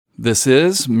This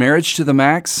is Marriage to the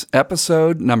Max,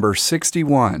 episode number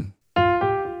 61.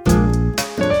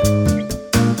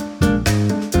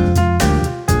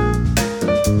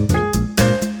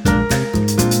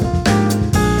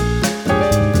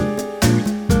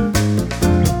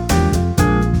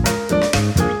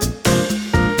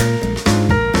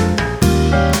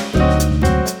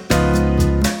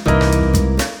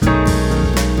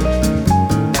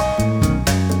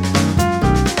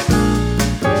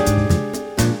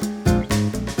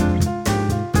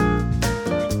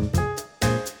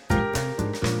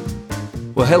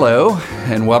 Well, hello,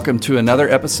 and welcome to another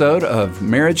episode of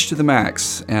Marriage to the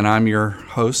Max. And I'm your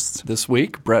host this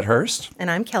week, Brett Hurst. And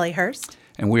I'm Kelly Hurst.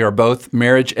 And we are both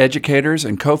marriage educators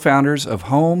and co-founders of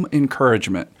Home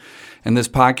Encouragement. And this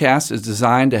podcast is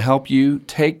designed to help you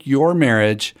take your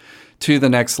marriage to the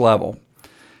next level.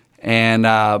 And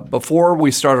before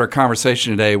we start our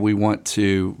conversation today, we want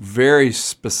to very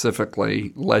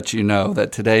specifically let you know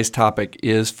that today's topic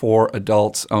is for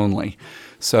adults only.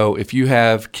 So if you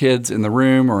have kids in the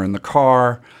room or in the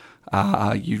car,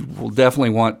 you will definitely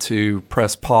want to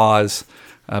press pause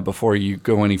before you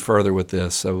go any further with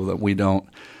this so that we don't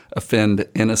offend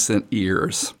innocent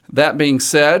ears. That being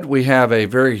said, we have a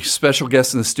very special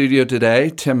guest in the studio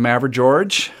today, Tim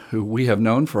Mavergeorge, who we have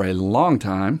known for a long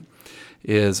time,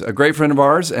 is a great friend of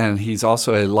ours, and he's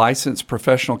also a licensed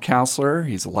professional counselor.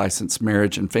 He's a licensed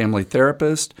marriage and family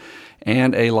therapist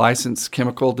and a licensed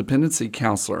chemical dependency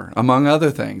counselor, among other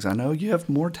things. I know you have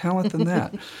more talent than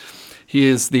that. He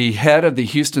is the head of the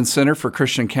Houston Center for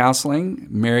Christian Counseling,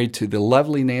 married to the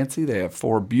lovely Nancy. They have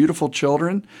 4 beautiful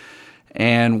children,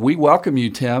 and we welcome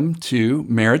you, Tim, to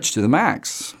Marriage to the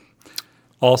Max.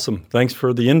 Awesome. Thanks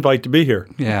for the invite to be here.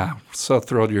 Yeah, so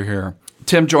thrilled you're here.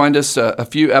 Tim joined us a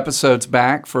few episodes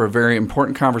back for a very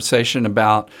important conversation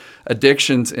about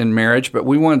addictions in marriage, but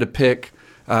we wanted to pick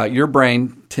your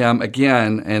brain, Tim,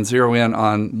 again, and zero in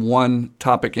on one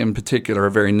topic in particular,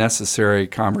 a very necessary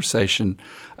conversation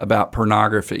about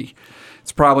pornography.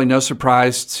 It's probably no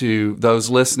surprise to those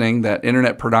listening that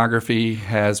internet pornography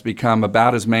has become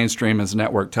about as mainstream as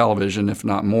network television, if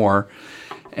not more.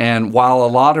 And while a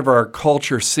lot of our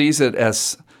culture sees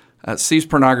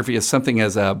pornography as something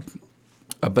as a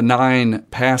benign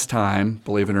pastime,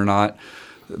 believe it or not,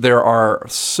 there are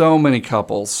so many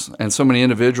couples and so many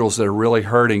individuals that are really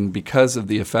hurting because of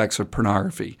the effects of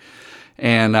pornography.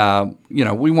 And,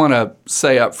 we want to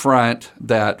say up front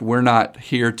that we're not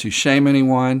here to shame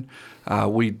anyone.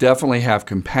 We definitely have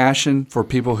compassion for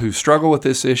people who struggle with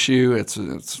this issue.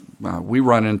 We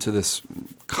run into this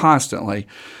constantly.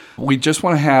 We just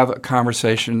want to have a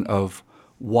conversation of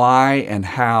why and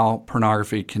how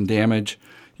pornography can damage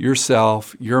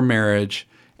yourself, your marriage,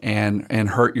 and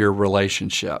hurt your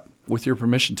relationship. With your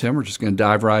permission, Tim, we're just going to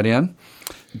dive right in.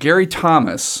 Gary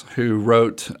Thomas, who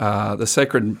wrote The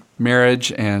Sacred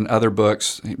Marriage and other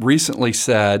books, recently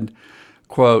said,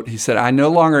 quote, he said, "I no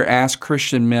longer ask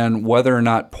Christian men whether or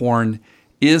not porn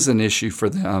is an issue for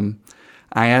them.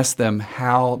 I ask them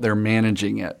how they're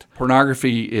managing it."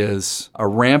 Pornography is a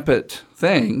rampant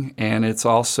thing, and it's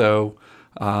also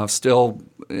still,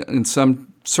 in some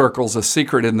circles, a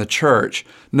secret in the church.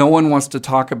 No one wants to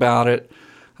talk about it.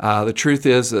 The truth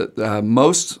is that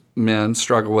most men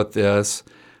struggle with this,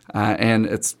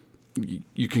 and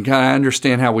you can kind of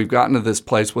understand how we've gotten to this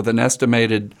place with an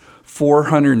estimated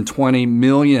 420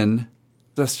 million,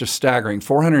 that's just staggering,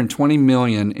 420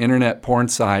 million internet porn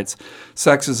sites.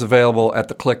 Sex is available at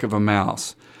the click of a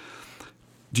mouse.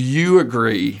 Do you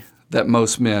agree that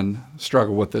most men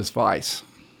struggle with this vice?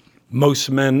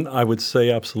 Most men, I would say,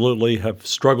 absolutely have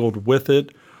struggled with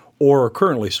it or are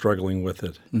currently struggling with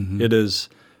it. Mm-hmm. It is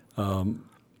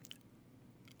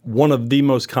one of the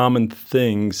most common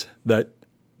things that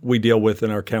we deal with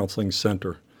in our counseling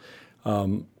center.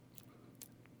 And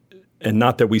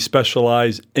not that we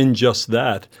specialize in just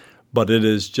that, but it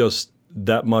is just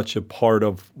that much a part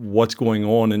of what's going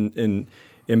on in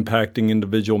impacting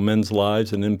individual men's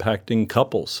lives and impacting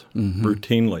couples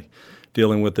routinely.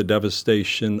 Dealing with the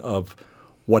devastation of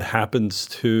what happens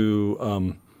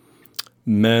to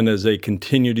men as they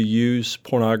continue to use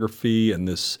pornography and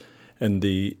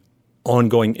the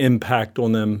ongoing impact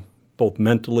on them, both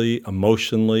mentally,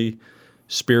 emotionally,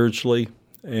 spiritually,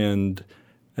 and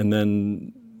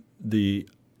then the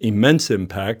immense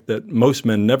impact that most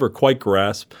men never quite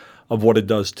grasp of what it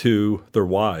does to their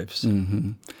wives.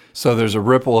 Mm-hmm. So there's a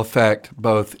ripple effect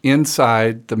both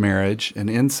inside the marriage and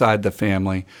inside the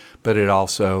family, but it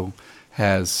also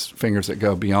has fingers that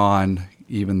go beyond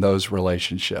even those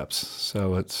relationships.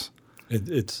 So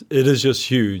it is just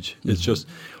huge. Mm-hmm. It's just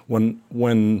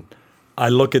when I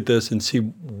look at this and see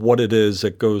what it is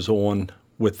that goes on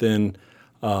within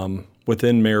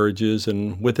within marriages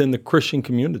and within the Christian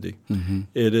community.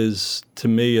 It is, to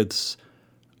me, it's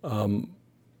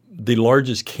the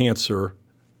largest cancer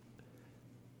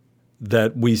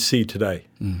that we see today.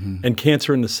 And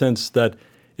cancer in the sense that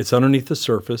it's underneath the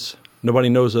surface. Nobody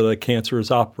knows that a cancer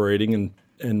is operating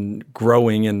and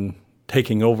growing and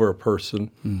taking over a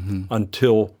person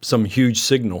until some huge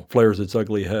signal flares its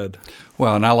ugly head.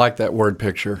 Well, and I like that word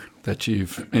picture that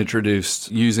you've introduced,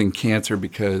 using cancer,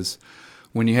 because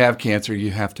when you have cancer,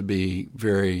 you have to be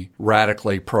very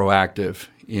radically proactive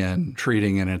in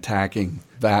treating and attacking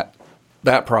that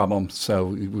problem. So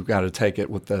we've got to take it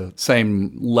with the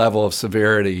same level of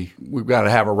severity. We've got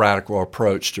to have a radical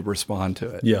approach to respond to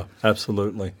it. Yeah,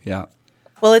 absolutely. Yeah.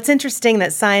 Well, it's interesting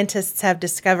that scientists have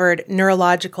discovered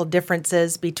neurological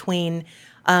differences between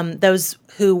those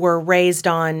who were raised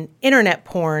on internet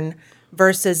porn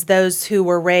versus those who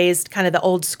were raised kind of the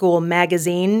old school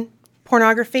magazine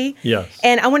pornography. Yes.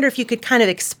 And I wonder if you could kind of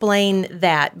explain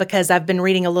that, because I've been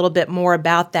reading a little bit more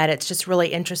about that. It's just really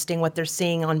interesting what they're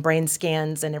seeing on brain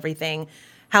scans and everything,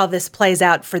 how this plays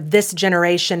out for this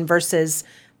generation versus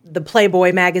the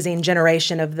Playboy magazine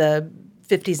generation of the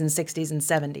 50s and 60s and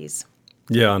 70s.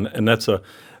 Yeah, and that's a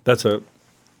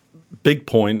big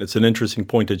point. It's an interesting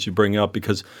point that you bring up,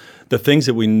 because the things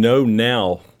that we know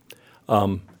now,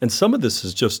 and some of this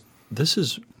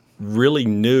is really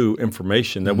new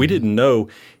information that we didn't know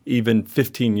even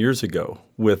 15 years ago,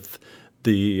 with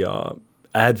the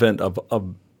advent of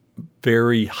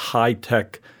very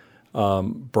high-tech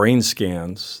brain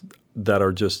scans that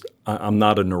are just, I'm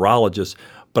not a neurologist,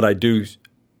 but I do,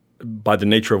 by the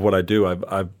nature of what I do,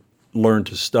 I've learned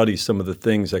to study some of the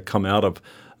things that come out of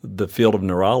the field of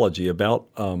neurology about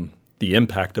the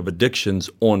impact of addictions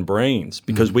on brains,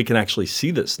 because we can actually see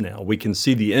this now. We can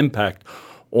see the impact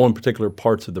on particular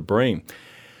parts of the brain.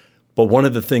 But one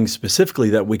of the things specifically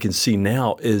that we can see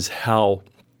now is how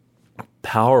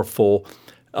powerful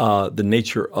the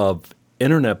nature of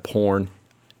internet porn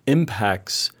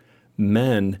impacts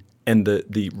men, and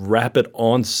the rapid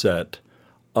onset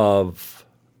of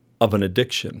an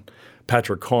addiction.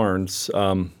 Patrick Carnes,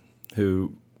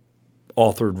 who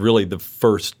authored really the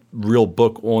first real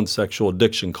book on sexual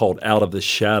addiction called Out of the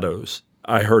Shadows,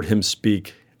 I heard him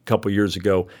speak a couple years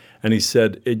ago, and he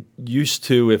said it used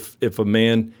to, if a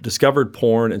man discovered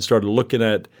porn and started looking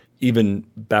at, even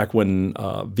back when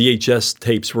VHS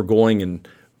tapes were going and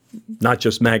not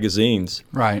just magazines.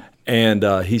 Right. And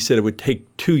he said it would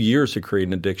take 2 years to create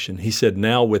an addiction. He said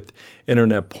now with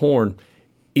internet porn,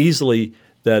 easily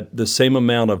that the same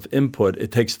amount of input,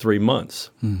 it takes 3 months.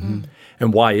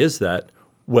 And why is that?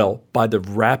 Well, by the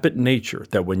rapid nature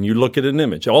that when you look at an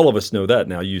image, all of us know that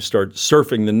now, you start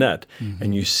surfing the net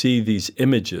and you see these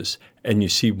images and you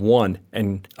see one,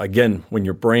 and again, when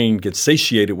your brain gets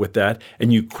satiated with that,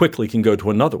 and you quickly can go to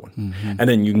another one, and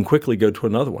then you can quickly go to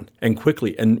another one, and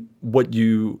quickly. And what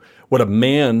a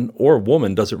man or a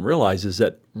woman doesn't realize is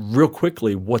that real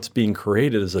quickly what's being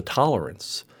created is a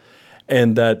tolerance.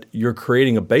 And that you're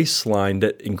creating a baseline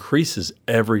that increases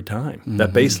every time.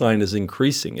 That baseline is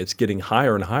increasing. It's getting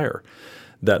higher and higher.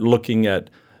 That looking at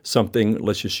something,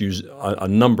 let's just use a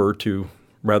number to,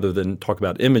 rather than talk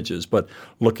about images, but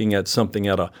looking at something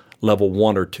at a level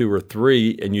 1 or 2 or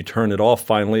 3, and you turn it off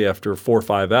finally after 4 or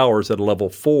 5 hours at a level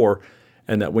 4,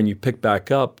 and that when you pick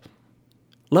back up,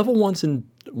 level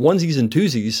onesies and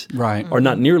twosies are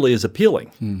not nearly as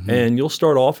appealing. And you'll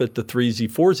start off at the 3Z,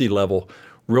 4Z level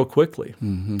real quickly.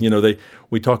 You know,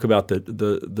 we talk about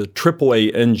the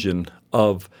AAA engine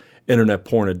of internet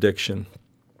porn addiction,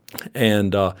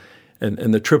 and the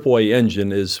AAA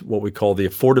engine is what we call the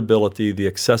affordability, the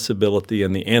accessibility,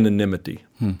 and the anonymity.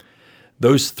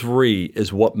 Those three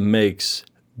is what makes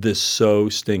this so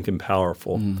stinking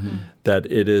powerful. That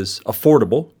it is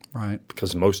affordable, right?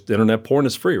 Because most internet porn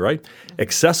is free, right?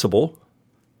 Accessible,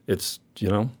 it's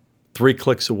 3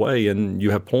 clicks away and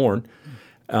you have porn.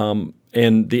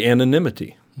 And the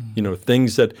anonymity,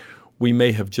 things that we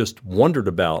may have just wondered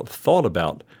about, thought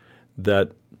about,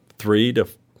 that 3 to,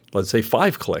 let's say,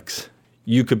 5 clicks,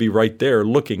 you could be right there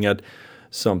looking at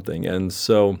something. And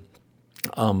so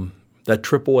that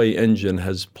AAA engine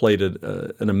has played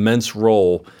an immense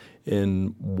role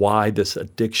in why this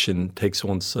addiction takes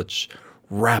on such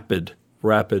has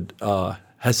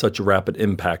such a rapid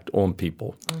impact on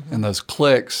people. And those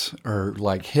clicks are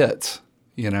like hits.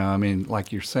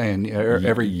 Like you're saying,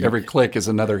 every click is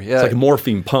another hit. It's like a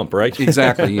morphine pump, right?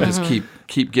 Exactly. You just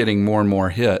keep getting more and more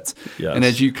hits. Yes. And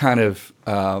as you kind of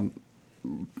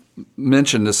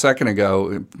mentioned a second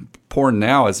ago, porn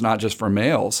now is not just for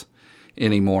males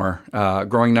anymore. A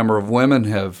growing number of women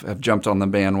have jumped on the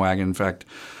bandwagon. In fact,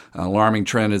 an alarming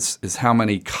trend is how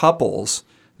many couples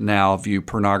now view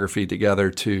pornography together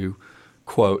to,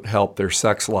 quote, help their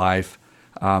sex life.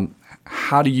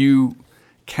 How do you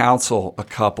counsel a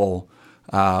couple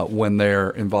when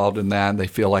they're involved in that and they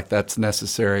feel like that's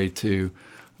necessary to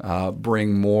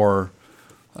bring more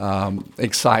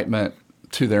excitement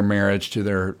to their marriage, to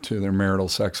their marital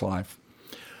sex life?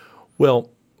 Well,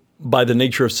 by the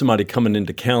nature of somebody coming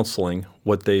into counseling,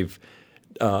 what they've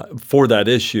for that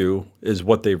issue is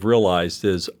what they've realized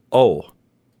is, oh,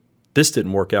 this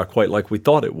didn't work out quite like we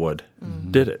thought it would,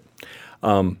 did it?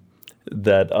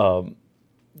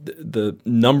 The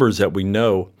numbers that we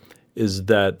know is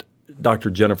that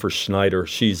Dr. Jennifer Schneider,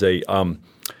 she is an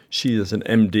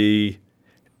MD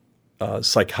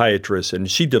psychiatrist,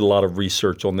 and she did a lot of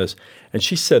research on this, and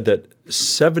she said that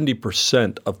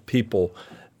 70% of people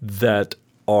that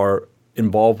are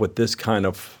involved with this kind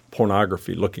of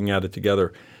pornography, looking at it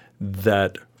together,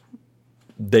 that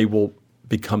they will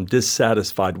become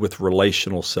dissatisfied with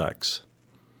relational sex.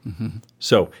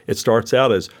 So it starts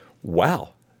out as,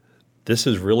 wow, this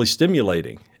is really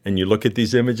stimulating. And you look at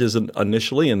these images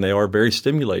initially, and they are very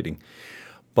stimulating.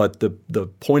 But the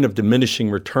point of diminishing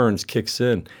returns kicks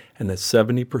in, and that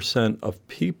 70% of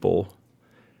people,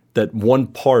 that one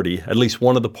party, at least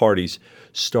one of the parties,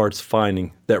 starts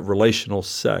finding that relational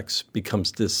sex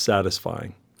becomes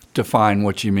dissatisfying. Define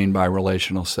what you mean by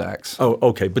relational sex. Oh,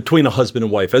 okay. Between a husband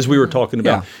and wife, as we were talking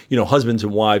about, husbands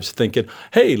and wives thinking,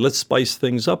 hey, let's spice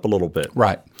things up a little bit.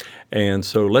 Right. And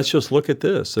so let's just look at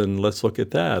this and let's look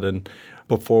at that. And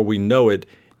before we know it,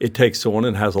 it takes on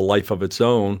and has a life of its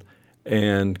own.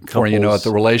 And before you know it,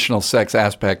 the relational sex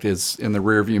aspect is in the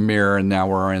rearview mirror, and now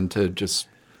we're into just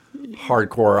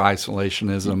hardcore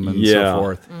isolationism and so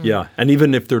forth. Yeah. And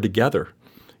even if they're together,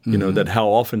 you know, that how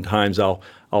oftentimes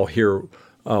I'll hear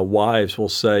wives will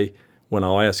say, when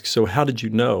I'll ask, so how did you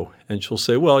know? And she'll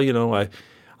say, well, you know,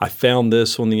 I found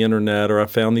this on the internet, or I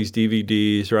found these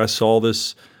DVDs, or I saw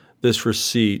this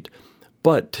receipt.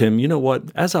 But Tim, you know what?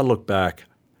 As I look back,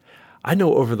 I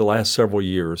know over the last several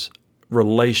years,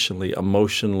 relationally,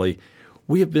 emotionally,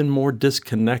 we have been more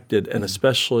disconnected, and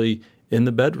especially in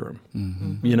the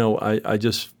bedroom. You know, I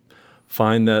just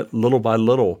find that little by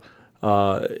little,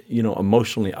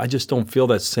 emotionally, I just don't feel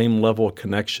that same level of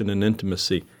connection and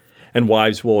intimacy. And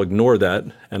wives will ignore that,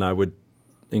 and I would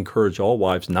encourage all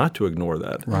wives not to ignore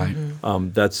that. Right.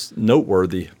 That's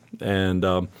noteworthy. And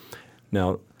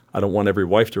now, I don't want every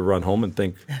wife to run home and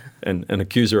think and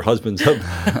accuse her husbands of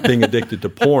being addicted to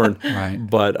porn. Right.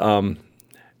 But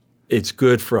it's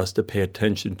good for us to pay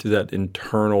attention to that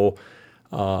internal,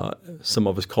 some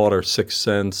of us call it our sixth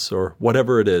sense or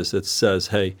whatever it is that says,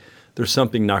 hey, there's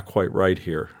something not quite right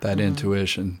here. That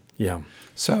intuition. Yeah.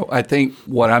 So I think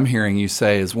what I'm hearing you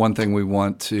say is one thing we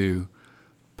want to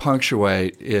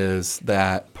punctuate is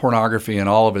that pornography in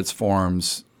all of its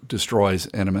forms destroys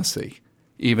intimacy,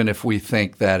 even if we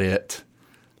think that it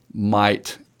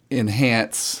might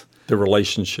enhance the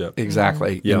relationship.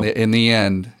 Exactly. Yeah. In the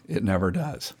end, it never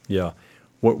does. Yeah.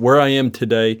 Where I am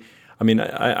today, I mean,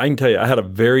 I can tell you, I had a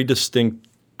very distinct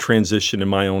transition in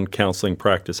my own counseling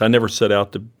practice. I never set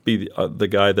out to be the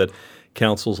guy that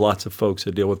counsels lots of folks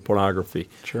that deal with pornography.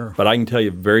 Sure. But I can tell you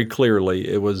very clearly,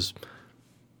 it was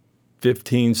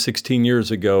 15, 16 years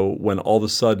ago when all of a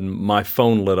sudden my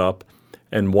phone lit up,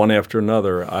 and one after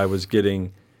another, I was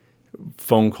getting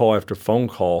phone call after phone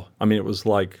call. I mean, it was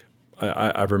like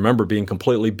I remember being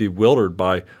completely bewildered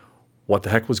by what the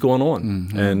heck was going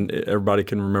on. And everybody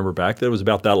can remember back that it was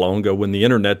about that long ago when the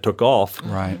internet took off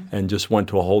and just went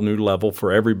to a whole new level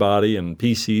for everybody and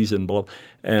PCs and blah.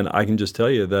 And I can just tell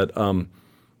you that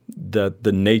that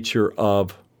the nature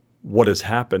of what has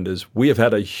happened is we have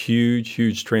had a huge,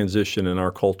 huge transition in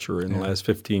our culture in the last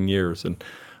 15 years. And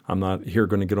I'm not here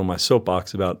going to get on my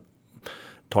soapbox about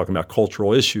talking about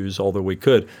cultural issues, although we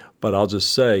could. But I'll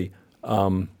just say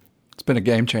it's been a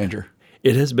game changer.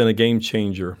 It has been a game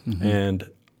changer, and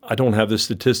I don't have the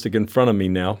statistic in front of me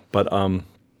now, but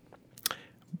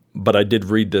I did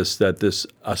read this, that this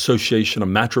Association of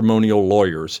Matrimonial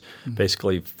Lawyers,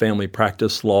 basically family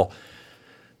practice law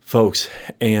folks,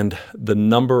 and the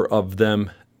number of them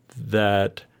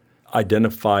that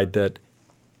identified that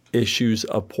issues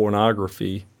of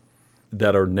pornography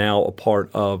that are now a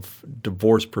part of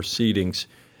divorce proceedings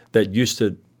that used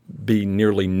to be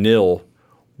nearly nil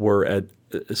were at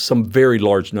some very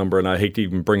large number, and I hate to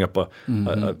even bring up a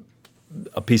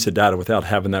piece of data without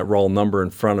having that raw number in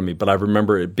front of me, but I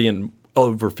remember it being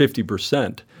over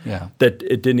 50%. Yeah. That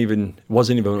it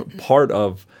wasn't even part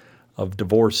of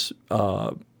divorce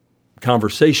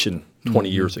conversation 20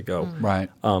 years ago. Right.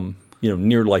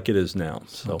 Near like it is now.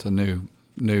 So it's a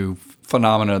new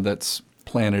phenomena that's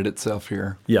planted itself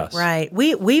here. Yes. Right.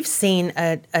 We've seen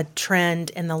a trend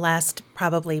in the last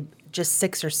probably just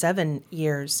 6 or 7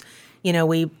 years.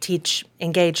 We teach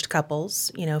engaged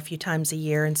couples, a few times a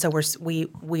year, and so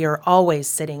we are always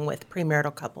sitting with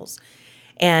premarital couples.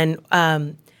 And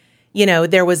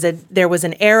there was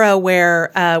an era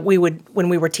where when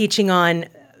we were teaching on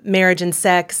marriage and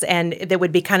sex, and that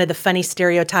would be kind of the funny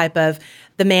stereotype of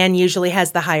the man usually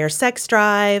has the higher sex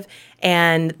drive,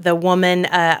 and the woman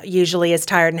usually is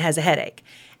tired and has a headache.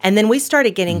 And then we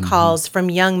started getting calls from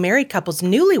young married couples,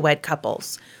 newlywed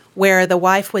couples, where the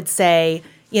wife would say,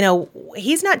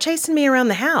 he's not chasing me around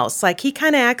the house. Like, he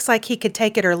kind of acts like he could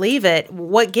take it or leave it.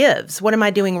 What gives? What am I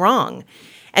doing wrong?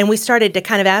 And we started to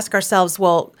kind of ask ourselves,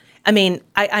 well,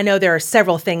 I know there are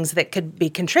several things that could be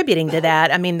contributing to that.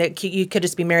 That you could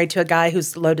just be married to a guy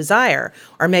who's low desire,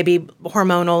 or maybe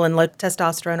hormonal and low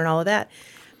testosterone and all of that.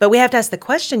 But we have to ask the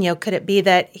question, could it be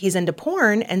that he's into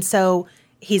porn, and so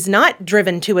he's not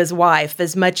driven to his wife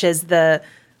as much as the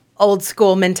old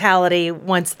school mentality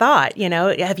once thought?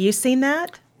 Have you seen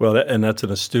that? Well, and that's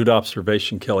an astute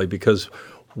observation, Kelly, because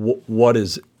what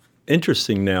is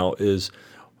interesting now is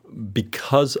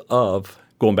because of,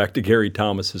 going back to Gary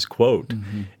Thomas's quote,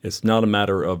 it's not a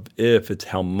matter of if, it's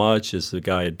how much is the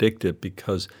guy addicted,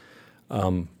 because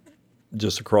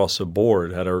just across the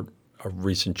board at a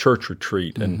recent church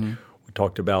retreat, and we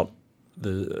talked about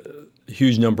the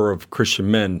huge number of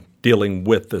Christian men dealing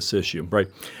with this issue, right?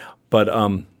 But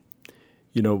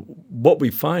what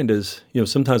we find is,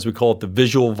 sometimes we call it the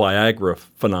visual Viagra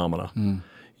phenomena.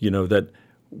 That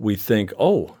we think,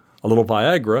 oh, a little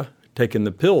Viagra, taking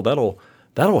the pill, that'll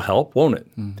help, won't it?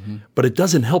 But it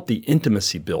doesn't help the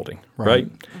intimacy building, right?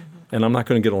 And I'm not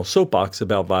going to get on a soapbox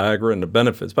about Viagra and the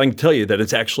benefits, but I can tell you that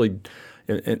it's actually,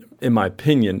 in my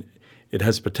opinion, it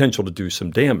has potential to do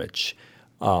some damage.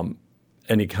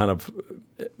 Any kind of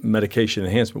medication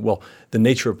enhancement. Well, the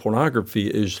nature of pornography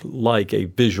is like a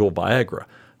visual Viagra.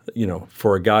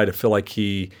 For a guy to feel like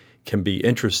he can be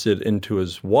interested into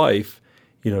his wife,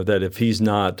 that if he's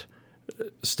not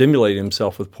stimulating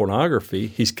himself with pornography,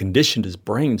 he's conditioned his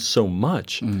brain so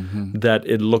much that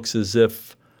it looks as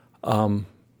if,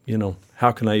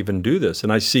 how can I even do this?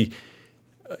 And I see,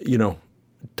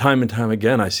 time and time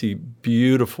again, I see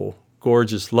beautiful,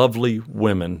 gorgeous, lovely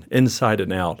women inside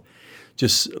and out,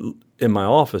 just in my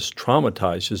office,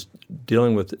 traumatized, just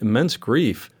dealing with immense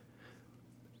grief,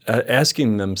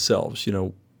 asking themselves,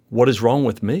 what is wrong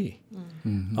with me?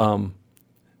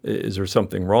 Is there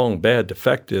something wrong, bad,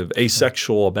 defective,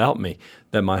 asexual about me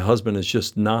that my husband is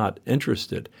just not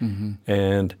interested?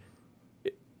 And,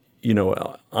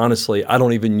 honestly, I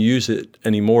don't even use it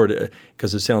anymore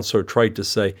because it sounds so trite to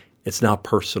say it's not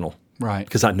personal. Right.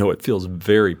 Because I know it feels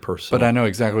very personal. But I know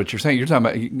exactly what you're saying. You're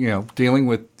talking about, dealing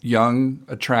with young,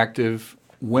 attractive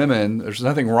women. There's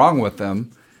nothing wrong with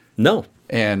them. No.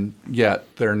 And yet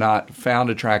they're not found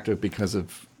attractive because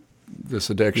of this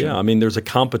addiction. Yeah, there's a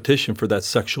competition for that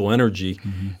sexual energy.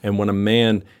 And when a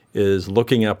man is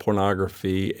looking at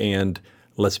pornography, and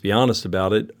let's be honest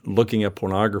about it, looking at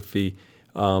pornography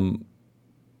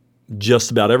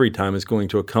just about every time is going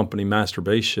to accompany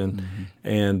masturbation,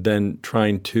 and then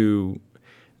trying to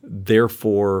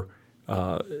therefore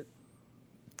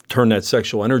turn that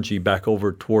sexual energy back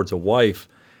over towards a wife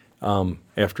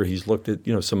after he's looked at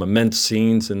some immense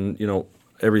scenes and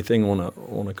everything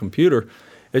on a computer.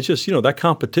 It's just that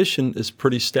competition is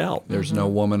pretty stout. There's no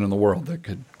woman in the world that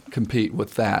could compete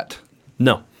with that.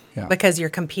 No. Yeah. Because you're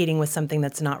competing with something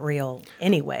that's not real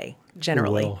anyway,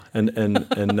 generally. Well, and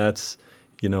that's,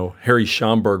 Harry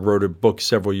Schomburg wrote a book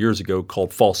several years ago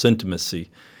called False Intimacy.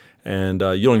 And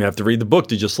you don't even have to read the book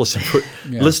to just listen to it.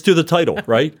 Listen to the title,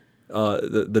 right?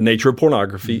 The nature of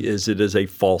pornography is it is a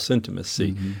false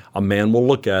intimacy. A man will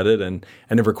look at it and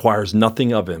it requires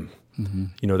nothing of him.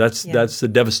 That's the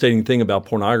devastating thing about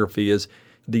pornography is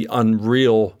the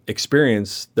unreal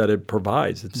experience that it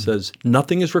provides. It says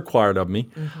nothing is required of me.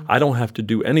 I don't have to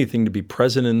do anything to be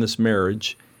present in this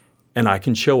marriage, and I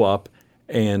can show up,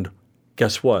 and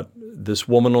guess what? This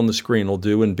woman on the screen will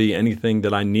do and be anything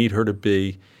that I need her to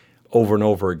be over and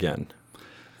over again.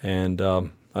 And a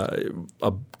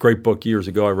great book years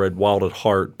ago I read, Wild at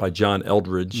Heart by John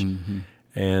Eldridge,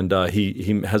 and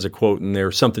he has a quote in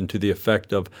there, something to the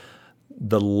effect of,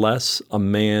 the less a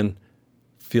man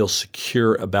feels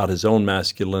secure about his own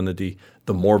masculinity,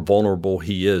 the more vulnerable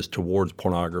he is towards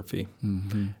pornography.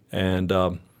 And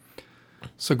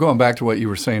so going back to what you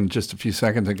were saying just a few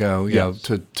seconds ago,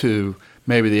 to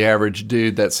maybe the average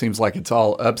dude, that seems like it's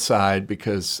all upside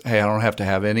because, hey, I don't have to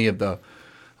have any of the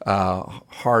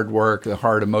hard work, the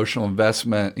hard emotional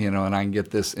investment, and I can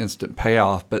get this instant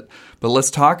payoff. But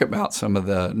let's talk about some of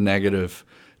the negative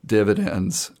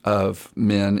dividends of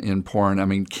men in porn. I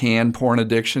mean, can porn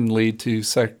addiction lead to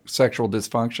sexual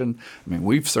dysfunction? I mean,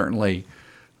 we've certainly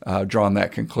drawn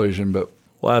that conclusion, but...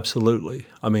 Well, absolutely.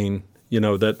 I mean,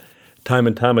 that time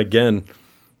and time again,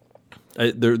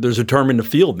 there's a term in the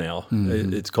field now.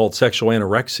 Mm-hmm. It's called sexual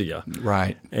anorexia.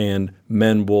 Right. And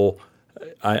men will...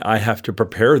 I have to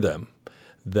prepare them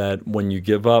that when you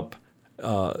give up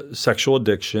sexual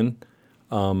addiction,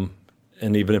 and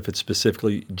even if it's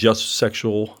specifically just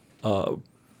sexual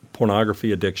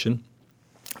pornography addiction,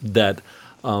 that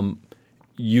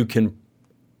you can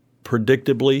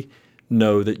predictably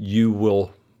know that you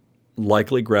will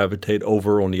likely gravitate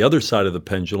over on the other side of the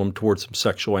pendulum towards some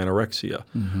sexual anorexia.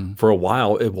 Mm-hmm. For a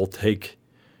while, it will take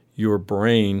your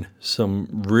brain some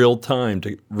real time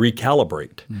to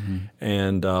recalibrate, mm-hmm.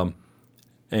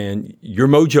 and your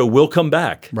mojo will come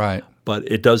back. Right. But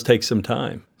it does take some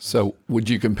time. So would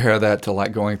you compare that to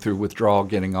like going through withdrawal,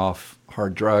 getting off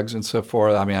hard drugs and so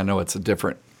forth? I mean, I know it's a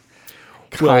different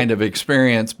kind of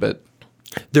experience, but...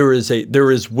 There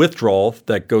is withdrawal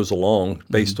that goes along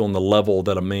based mm-hmm. on the level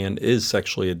that a man is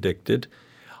sexually addicted.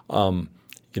 So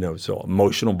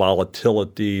emotional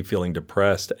volatility, feeling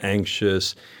depressed,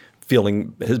 anxious,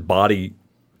 feeling his body,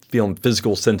 feeling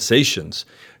physical sensations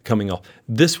coming off.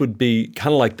 This would be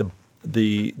kind of like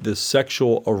the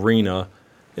sexual arena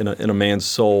in a man's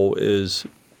soul is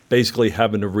basically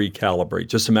having to recalibrate.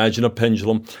 Just imagine a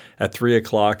pendulum at 3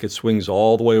 o'clock. It swings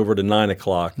all the way over to 9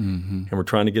 o'clock, mm-hmm. and we're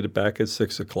trying to get it back at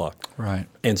 6 o'clock. Right.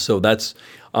 And so that's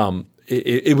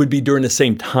it would be during the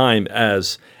same time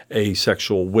as a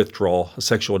sexual withdrawal, a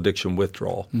sexual addiction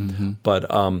withdrawal. Mm-hmm. But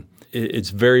it's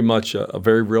very much a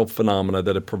very real phenomena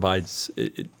that it provides.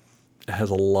 It has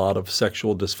a lot of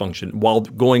sexual dysfunction while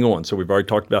going on. So we've already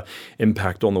talked about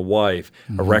impact on the wife,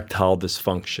 mm-hmm. erectile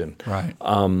dysfunction. Right.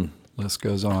 List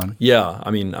goes on. Yeah.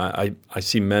 I mean, I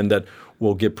see men that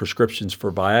will get prescriptions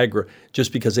for Viagra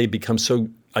just because they become so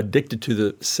addicted to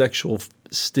the sexual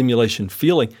stimulation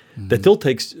feeling mm-hmm. that they'll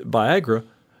take Viagra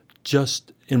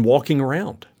just in walking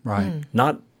around. Right.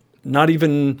 Not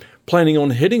even planning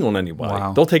on hitting on anybody.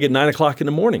 Wow. They'll take it 9 o'clock in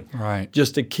the morning. Right.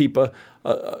 Just to keep a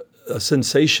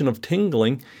sensation of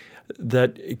tingling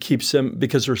that keeps them,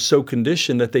 because they're so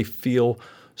conditioned that they feel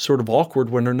sort of awkward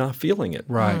when they're not feeling it.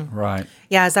 Right, right.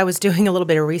 Yeah, as I was doing a little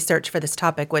bit of research for this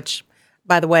topic, which,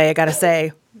 by the way, I got to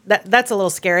say, that's a little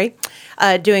scary,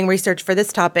 doing research for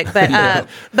this topic. But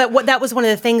that was one of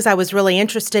the things I was really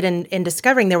interested in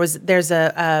discovering. There's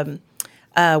a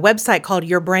website called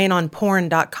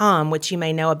yourbrainonporn.com, which you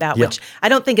may know about, which I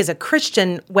don't think is a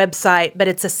Christian website, but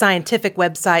it's a scientific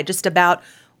website just about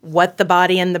what the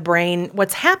body and the brain,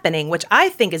 what's happening, which I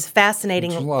think is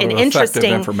fascinating and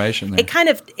interesting. Information there. It kind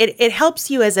of it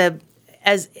helps you as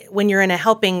when you're in a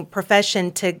helping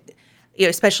profession to,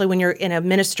 especially when you're in a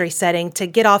ministry setting, to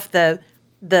get off the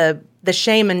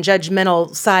shame and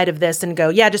judgmental side of this and go,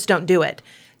 yeah, just don't do it.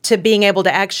 To being able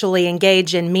to actually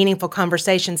engage in meaningful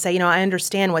conversation, say, I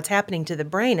understand what's happening to the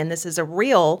brain, and this is a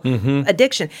real mm-hmm.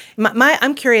 addiction.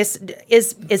 I'm curious,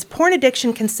 is porn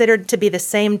addiction considered to be the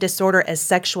same disorder as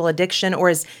sexual addiction,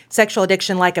 or is sexual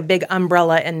addiction like a big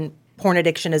umbrella and porn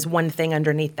addiction is one thing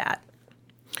underneath that?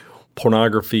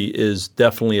 Pornography is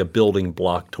definitely a building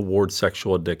block towards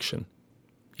sexual addiction.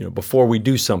 Before we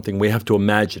do something, we have to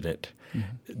imagine it.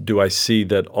 Mm-hmm. Do I see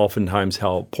that oftentimes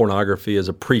how pornography is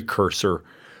a precursor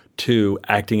to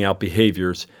acting out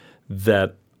behaviors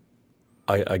that,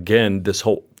 again, this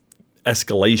whole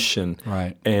escalation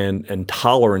right. and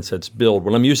tolerance that's built.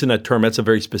 When I'm using that term, that's a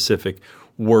very specific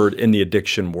word in the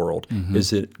addiction world. Mm-hmm.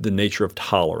 Is it the nature of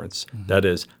tolerance? Mm-hmm. That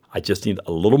is, I just need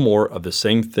a little more of the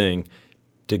same thing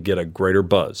to get a greater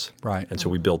buzz. Right. And so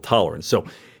we build tolerance. So,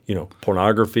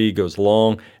 pornography goes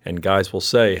along, and guys will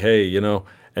say, hey,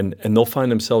 and they'll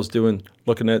find themselves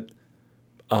looking at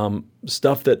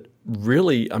stuff that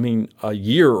really, a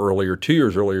year earlier, 2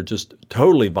 years earlier, just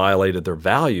totally violated their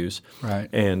values. Right.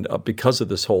 And because of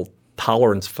this whole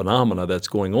tolerance phenomena that's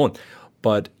going on.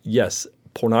 But yes,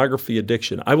 pornography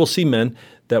addiction. I will see men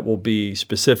that will be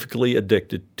specifically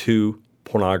addicted to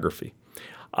pornography.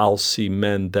 I'll see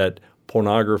men that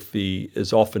pornography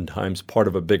is oftentimes part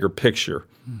of a bigger picture.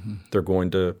 Mm-hmm. They're going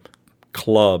to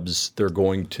clubs. They're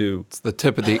going to... It's the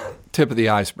tip of the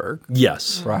iceberg.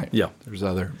 Yes. Right. Yeah. There's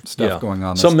other stuff going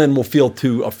on. Some men will feel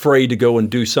too afraid to go and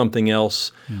do something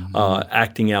else, mm-hmm.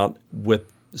 Acting out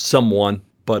with someone.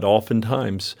 But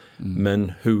oftentimes, mm-hmm.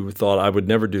 men who thought, I would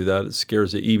never do that, it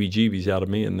scares the EBGBs out of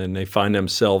me, and then they find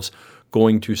themselves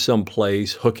going to some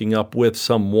place, hooking up with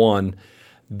someone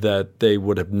that they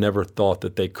would have never thought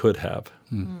that they could have.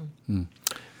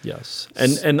 Yes.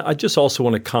 And I just also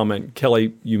want to comment,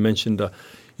 Kelly, you mentioned,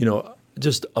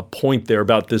 just a point there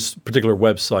about this particular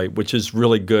website, which is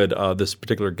really good. This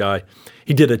particular guy,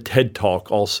 he did a TED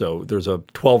Talk also. There's a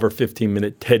 12 or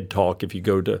 15-minute TED Talk if you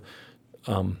go to,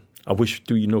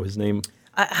 do you know his name?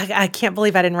 I can't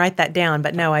believe I didn't write that down,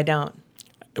 but no, I don't.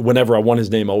 Whenever I want his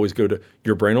name, I always go to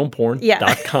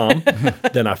yourbrainonporn.com.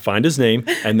 Then I find his name,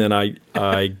 and then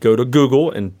I go to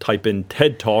Google and type in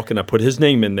TED Talk, and I put his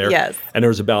name in there. Yes. And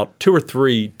there's about 2 or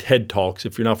 3 TED Talks.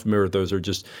 If you're not familiar with those, are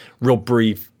just real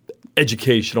brief,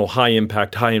 educational, high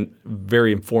impact,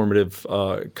 very informative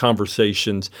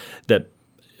conversations that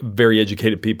very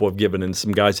educated people have given, and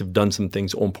some guys have done some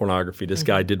things on pornography. This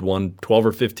guy did one 12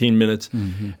 or 15 minutes.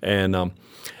 And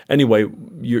anyway,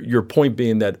 your point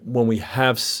being that when we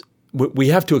have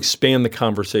to expand the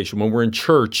conversation. When we're in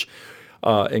church,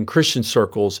 in Christian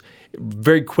circles,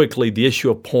 very quickly the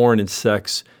issue of porn and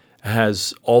sex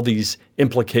has all these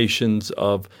implications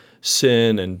of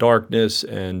sin and darkness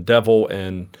and devil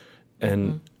and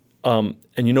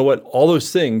you know what? All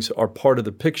those things are part of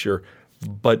the picture,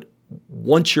 but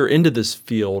once you're into this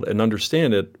field and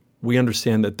understand it, we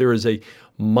understand that there is a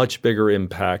much bigger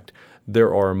impact.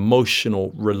 There are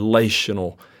emotional,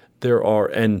 relational,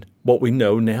 and what we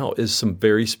know now is some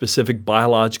very specific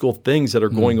biological things that are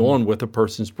going on with a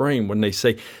person's brain. When they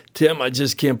say, Tim, I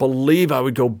just can't believe I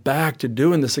would go back to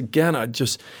doing this again. I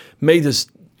just made this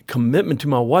commitment to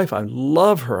my wife. I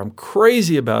love her. I'm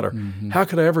crazy about her. How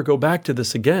could I ever go back to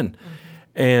this again?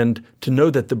 And to know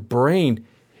that the brain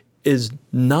is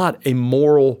not a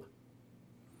moral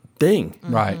thing.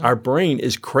 Right. Our brain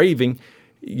is craving,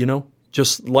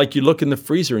 just like you look in the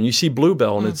freezer and you see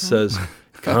Bluebell and it says,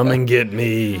 come and get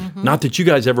me. Not that you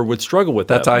guys ever would struggle with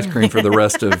that. That's ice cream for the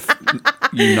rest of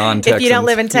you non-Texans. If you don't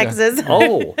live in Texas. Yeah.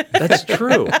 Oh, that's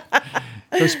true.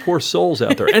 Those poor souls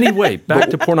out there. Anyway, back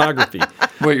to pornography.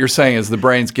 What you're saying is the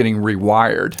brain's getting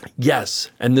rewired. Yes,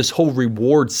 and this whole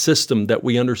reward system that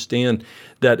we understand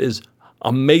that is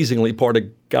amazingly part of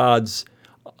God's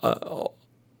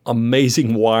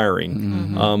amazing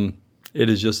wiring. It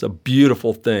is just a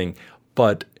beautiful thing.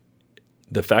 But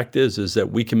the fact is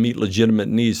that we can meet legitimate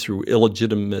needs through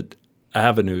illegitimate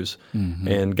avenues,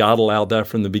 and God allowed that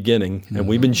from the beginning. And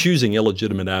we've been choosing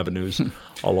illegitimate avenues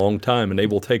a long time, and they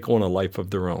will take on a life of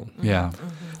their own. Yeah,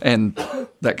 and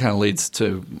that kind of leads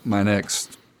to my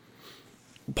next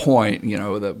point.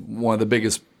 One of the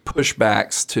biggest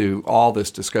pushbacks to all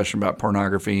this discussion about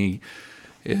pornography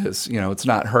is, it's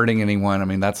not hurting anyone. I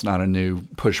mean, that's not a new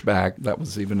pushback. That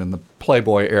was even in the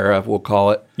Playboy era, we'll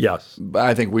call it. Yes. But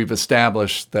I think we've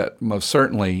established that most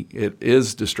certainly it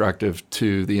is destructive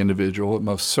to the individual. It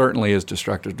most certainly is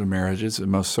destructive to marriages. It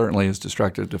most certainly is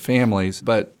destructive to families.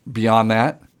 But beyond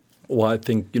that? Well, I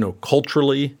think,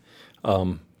 culturally,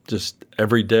 just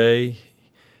every day,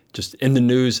 just in the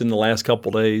news in the last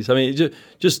couple of days. I mean,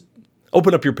 just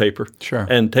open up your paper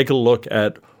and take a look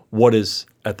at what is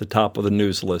at the top of the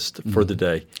news list for the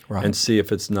day and see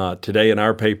if it's not. Today in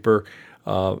our paper,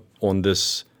 on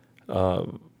this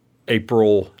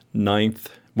April 9th,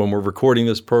 when we're recording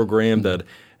this program, that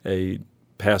a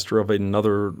pastor of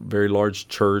another very large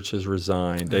church has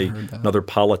resigned. Another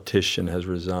politician has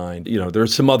resigned.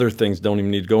 There's some other things don't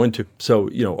even need to go into. So,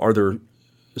 are there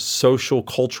social,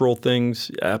 cultural things?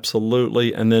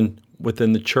 Absolutely. And then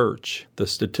within the church, the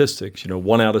statistics,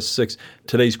 1 out of 6.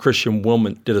 Today's Christian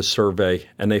Woman did a survey,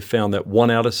 and they found that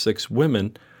 1 out of 6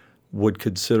 women would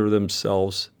consider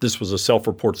themselves, this was a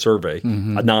self-report survey,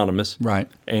 anonymous. Right.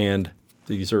 And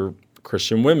these are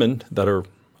Christian women that are,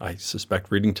 I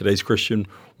suspect, reading today's Christian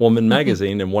Woman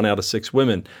magazine, and 1 out of 6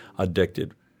 women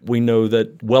addicted. We know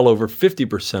that well over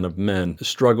 50% of men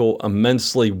struggle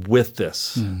immensely with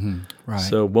this. Right.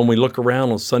 So when we look around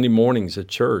on Sunday mornings at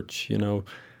church,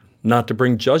 not to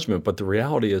bring judgment, but the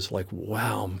reality is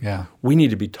wow, we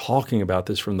need to be talking about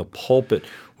this from the pulpit.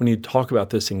 We need to talk about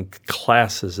this in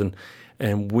classes and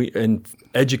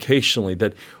educationally,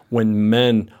 that when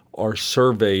men are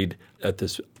surveyed at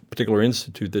this particular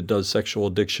institute that does sexual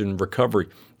addiction recovery,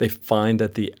 they find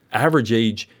that the average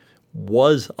age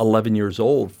was 11 years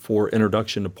old for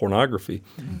introduction to pornography,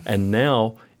 and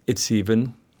now it's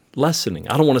even lessening.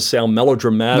 I don't want to sound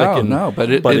melodramatic. But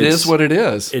it is what it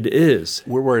is. It is.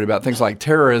 We're worried about things like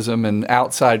terrorism and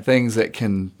outside things that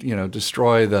can,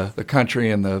 destroy the country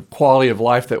and the quality of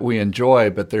life that we enjoy.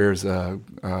 But there's a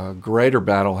greater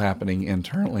battle happening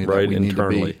internally that we need to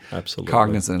be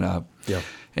cognizant of. Yeah.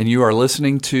 And you are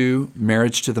listening to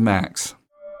Marriage to the Max.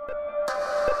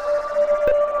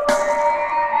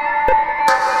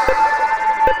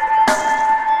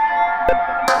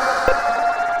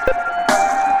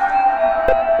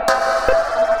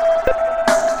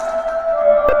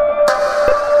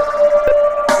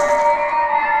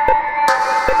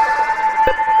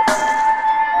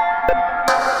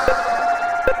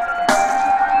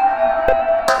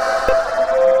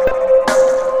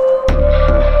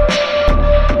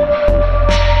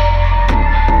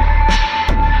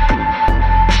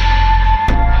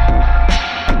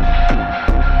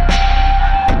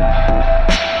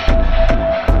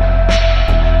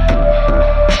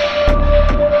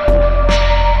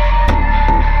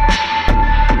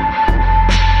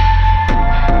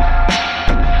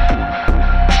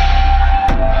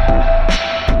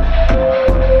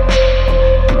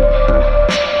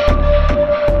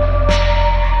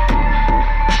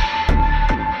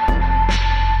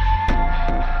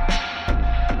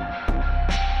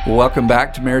 Well, welcome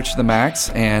back to Marriage to the Max.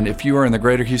 And if you are in the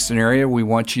greater Houston area, we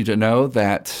want you to know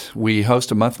that we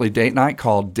host a monthly date night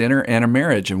called Dinner and a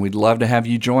Marriage, and we'd love to have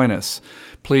you join us.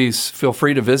 Please feel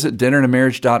free to visit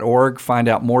dinnerandamarriage.org, find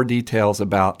out more details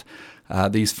about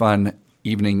these fun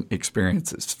evening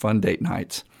experiences, fun date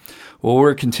nights. Well,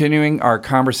 we're continuing our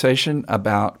conversation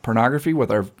about pornography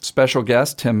with our special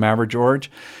guest, Tim Mavergeorge.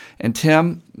 And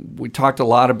Tim, we talked a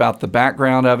lot about the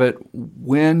background of it.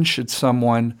 When should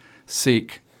someone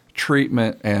seek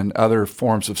treatment and other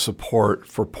forms of support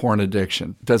for porn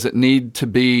addiction? Does it need to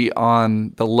be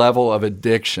on the level of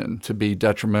addiction to be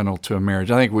detrimental to a marriage?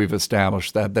 I think we've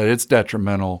established that it's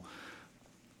detrimental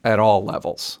at all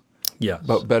levels. Yes.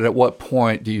 But at what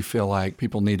point do you feel like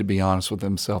people need to be honest with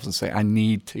themselves and say, I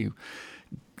need to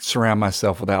surround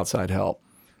myself with outside help?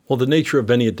 Well, the nature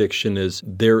of any addiction is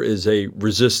there is a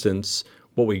resistance.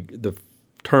 The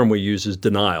term we use is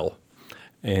denial.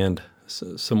 And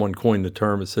someone coined the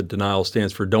term. It said denial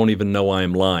stands for don't even know I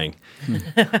am lying. Kind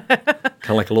of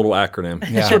like a little acronym.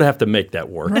 Yeah. You sort of have to make that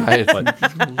work. Right. But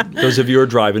those of you who are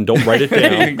driving, don't write it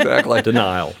down. Exactly.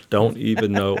 Denial. Don't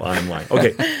even know I'm lying.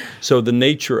 Okay. So the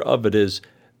nature of it is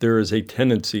there is a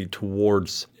tendency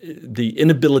towards the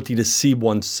inability to see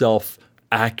oneself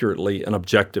accurately and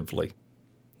objectively.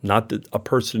 Not that a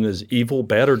person is evil,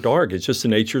 bad, or dark. It's just the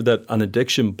nature that an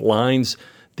addiction blinds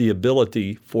the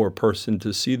ability for a person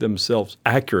to see themselves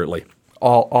accurately.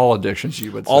 All addictions,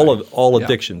 you would say. All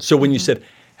addictions. So when you said,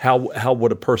 how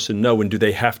would a person know, and do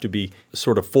they have to be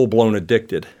sort of full-blown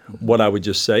addicted? What I would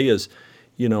just say is,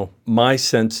 my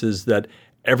sense is that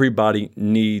everybody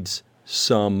needs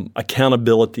some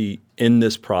accountability in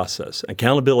this process.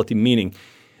 Accountability meaning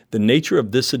the nature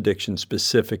of this addiction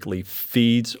specifically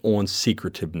feeds on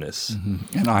secretiveness.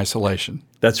 Mm-hmm. And isolation.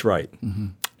 That's right. Mm-hmm.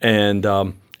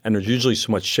 And there's usually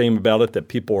so much shame about it that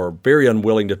people are very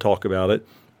unwilling to talk about it.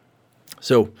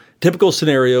 So typical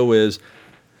scenario is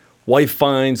wife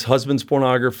finds husband's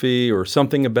pornography or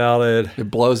something about it.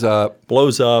 It blows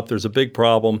up. There's a big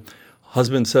problem.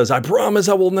 Husband says, I promise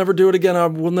I will never do it again. I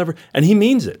will never. And he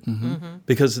means it. Mm-hmm. Mm-hmm.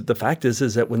 Because the fact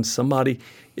is that when somebody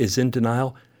is in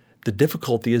denial, the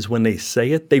difficulty is when they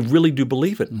say it, they really do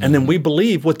believe it. Mm-hmm. And then we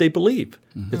believe what they believe.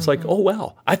 Mm-hmm. It's like, oh,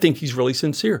 wow, I think he's really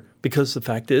sincere. Because the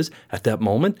fact is, at that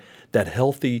moment, that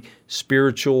healthy,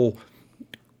 spiritual,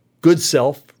 good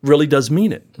self really does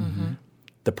mean it. Mm-hmm.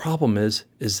 The problem is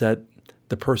that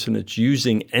the person that's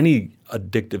using any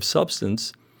addictive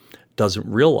substance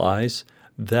doesn't realize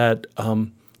that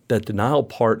that denial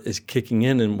part is kicking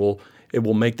in and it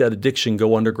will make that addiction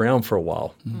go underground for a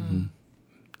while. Mm-hmm.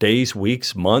 Days,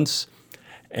 weeks, months,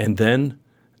 and then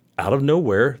out of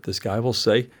nowhere, this guy will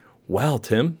say, wow,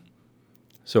 Tim.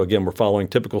 So again, we're following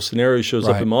typical scenario, shows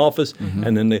up in my office,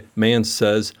 and then the man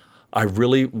says, I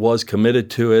really was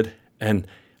committed to it, and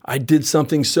I did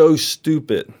something so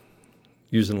stupid,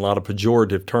 using a lot of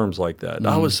pejorative terms like that.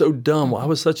 I was so dumb. I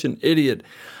was such an idiot.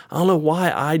 I don't know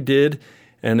why I did,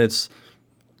 and I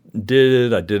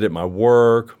did it at my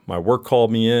work. My work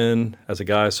called me in, as a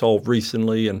guy I saw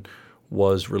recently, and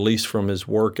was released from his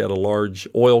work at a large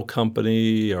oil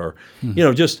company, or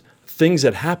just things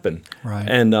that happen. Right.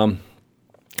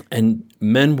 And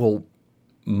men will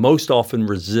most often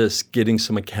resist getting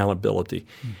some accountability.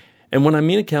 And when I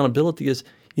mean accountability is,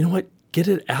 you know what, get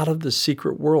it out of the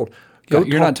secret world.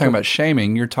 You're not talking about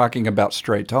shaming. You're talking about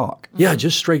straight talk. Yeah,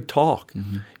 just straight talk.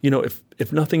 Mm-hmm.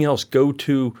 If nothing else,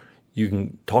 you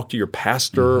can talk to your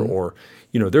pastor, or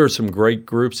there are some great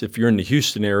groups. If you're in the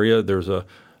Houston area, there's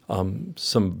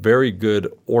some very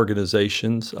good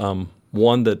organizations.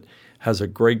 One that has a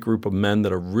great group of men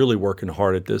that are really working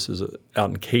hard at this is out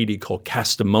in Katy called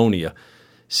Castamonia,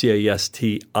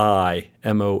 Castimonia.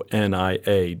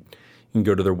 You can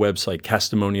go to their website,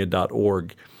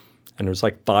 castamonia.org, and there's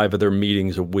like 5 of their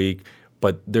meetings a week.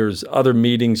 But there's other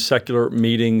meetings, secular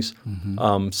meetings,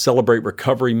 Celebrate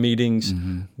Recovery meetings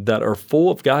that are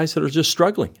full of guys that are just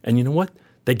struggling. And you know what?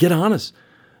 They get honest.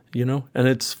 And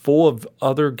it's full of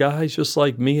other guys just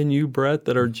like me and you, Brett,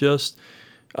 that are just,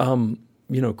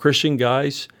 Christian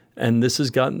guys, and this has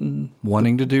gotten...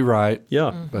 wanting to do right.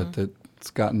 Yeah. But it's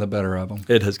gotten the better of them.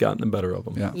 It has gotten the better of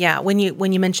them. Yeah. Yeah. When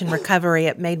you mentioned recovery,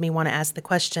 it made me want to ask the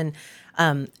question,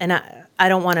 and I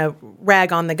don't want to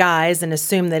rag on the guys and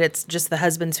assume that it's just the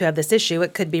husbands who have this issue.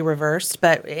 It could be reversed.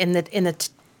 But in the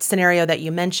scenario that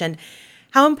you mentioned,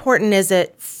 how important is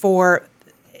it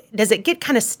does it get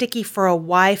kind of sticky for a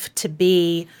wife to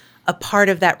be a part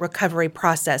of that recovery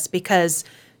process? Because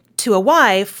to a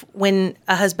wife, when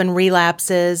a husband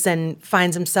relapses and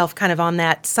finds himself kind of on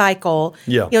that cycle,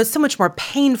 it's so much more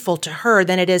painful to her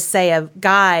than it is, say, a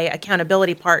guy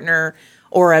accountability partner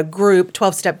or a group,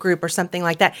 12-step group or something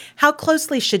like that, how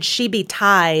closely should she be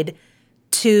tied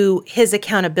to his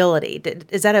accountability?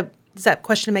 Does that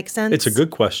question make sense? It's a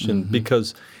good question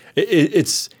because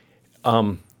it's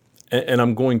and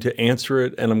I'm going to answer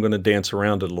it and I'm going to dance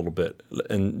around it a little bit.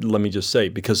 And let me just say,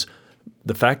 because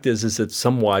the fact is that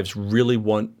some wives really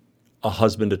want a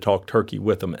husband to talk turkey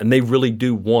with them, and they really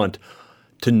do want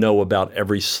to know about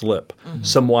every slip.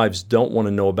 Some wives don't want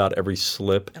to know about every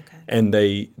slip, and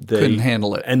they couldn't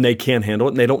handle it. And they can't handle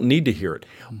it, and they don't need to hear it.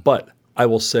 But I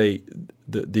will say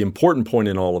the important point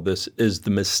in all of this is the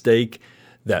mistake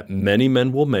that many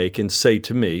men will make and say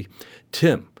to me,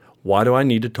 Tim, why do I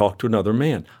need to talk to another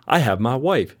man? I have my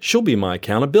wife. She'll be my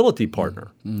accountability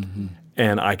partner.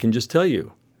 And I can just tell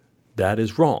you, that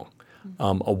is wrong.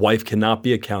 A wife cannot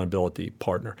be accountability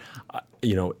partner.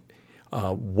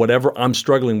 Whatever I'm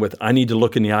struggling with, I need to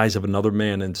look in the eyes of another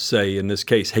man and say, in this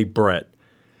case, hey, Brett,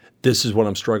 this is what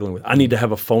I'm struggling with. I need to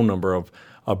have a phone number of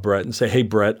Brett and say, hey,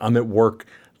 Brett, I'm at work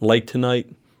late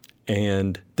tonight,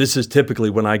 and this is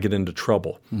typically when I get into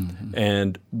trouble.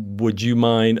 And would you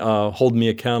mind holding me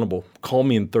accountable? Call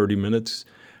me in 30 minutes,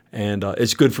 and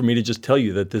it's good for me to just tell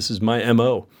you that this is my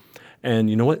MO.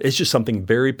 And you know what? It's just something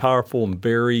very powerful and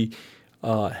very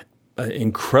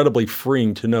incredibly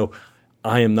freeing to know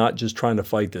I am not just trying to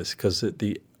fight this, because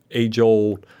the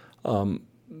age-old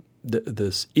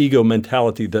this ego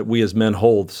mentality that we as men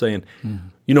hold, saying,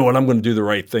 you know what, I'm going to do the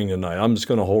right thing tonight. I'm just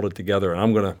going to hold it together, and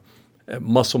I'm going to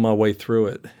muscle my way through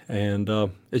it. And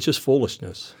it's just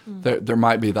foolishness. There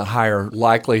might be the higher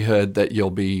likelihood that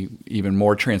you'll be even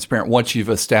more transparent once you've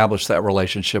established that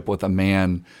relationship with a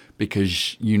man,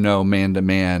 because you know man to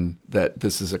man that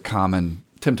this is a common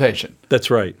temptation. That's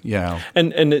right. Yeah.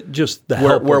 And it just the where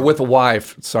help. Where with a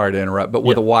wife, sorry to interrupt, but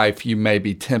with a wife, you may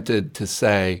be tempted to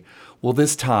say, well,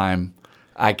 this time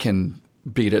I can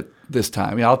beat it this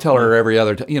time. I'll tell her every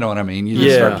other time. You know what I mean? You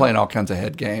just start playing all kinds of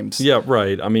head games. Yeah,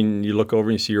 right. I mean, you look over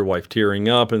and you see your wife tearing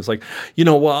up, and it's like,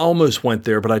 well, I almost went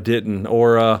there, but I didn't.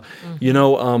 Or, but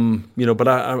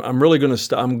I'm really going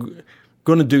to I'm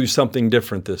going to do something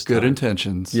different this time. Good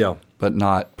intentions. Yeah. But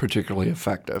not particularly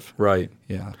effective. Right.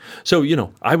 Yeah. So,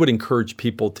 I would encourage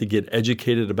people to get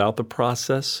educated about the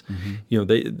process.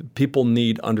 People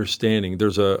need understanding.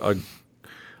 There's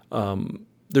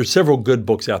several good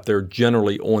books out there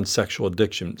generally on sexual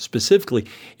addiction. Specifically,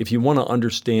 if you want to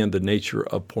understand the nature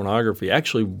of pornography,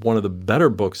 actually one of the better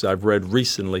books I've read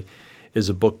recently is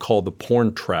a book called The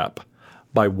Porn Trap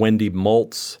by Wendy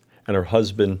Maltz, and her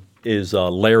husband is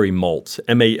Larry Maltz,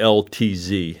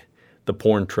 Maltz, The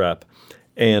Porn Trap.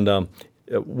 And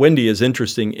Wendy is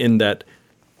interesting in that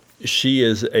she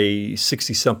is a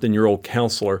 60-something-year-old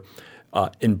counselor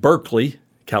in Berkeley,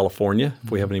 California,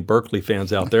 if we have any Berkeley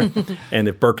fans out there. And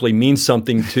if Berkeley means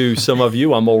something to some of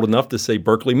you, I'm old enough to say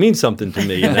Berkeley means something to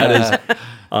me. And that is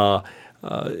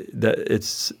that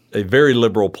it's a very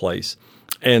liberal place.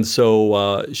 And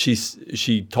so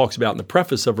she talks about in the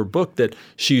preface of her book that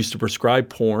she used to prescribe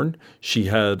porn. She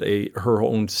had her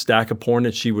own stack of porn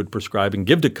that she would prescribe and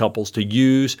give to couples to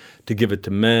use, to give it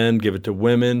to men, give it to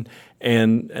women.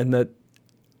 And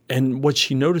what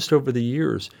she noticed over the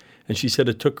years, and she said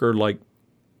it took her like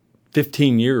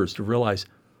 15 years to realize,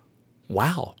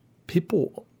 wow,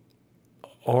 people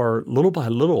are little by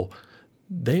little,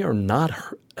 they are not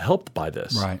helped by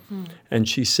this. Right. And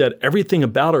she said everything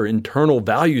about her internal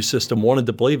value system wanted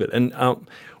to believe it. And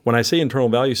when I say internal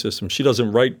value system, she doesn't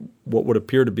write what would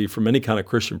appear to be from any kind of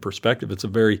Christian perspective. It's a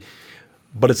very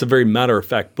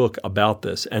matter-of-fact book about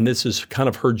this. And this is kind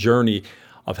of her journey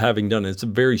of having done it. It's a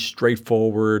very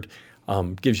straightforward,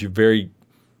 gives you very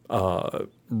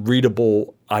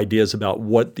readable ideas about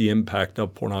what the impact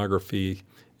of pornography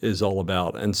is all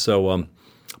about. And so,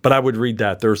 but I would read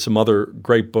that. There are some other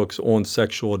great books on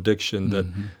sexual addiction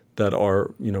that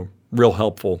are, real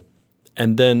helpful.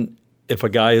 And then if a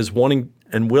guy is wanting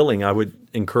and willing, I would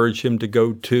encourage him to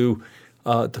go to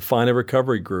find a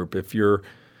recovery group. If you're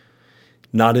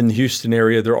not in the Houston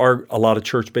area, there are a lot of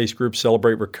church-based groups,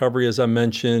 Celebrate Recovery, as I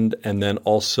mentioned. And then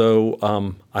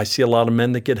also I see a lot of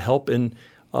men that get help in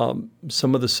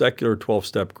some of the secular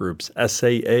 12-step groups,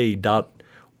 SAA.org.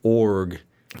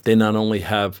 They not only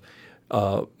have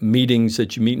meetings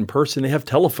that you meet in person, they have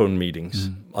telephone meetings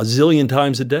a zillion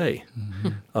times a day.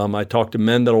 I talk to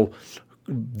men that'll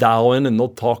dial in and they'll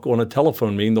talk on a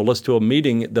telephone meeting. They'll listen to a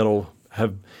meeting that'll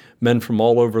have men from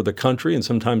all over the country and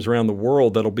sometimes around the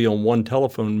world that'll be on one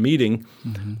telephone meeting,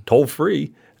 toll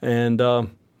free, and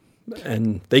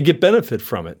they get benefit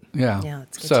from it. Yeah,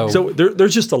 it's good So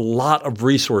there's just a lot of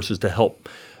resources to help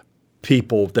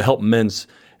people, to help men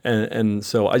And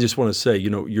so I just want to say,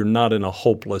 you're not in a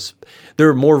hopeless. There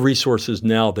are more resources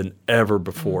now than ever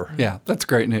before. Yeah, that's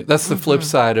great news. That's the flip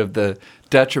side of the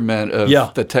detriment of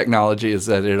the technology, is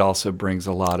that it also brings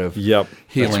a lot of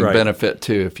healing benefit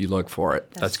too if you look for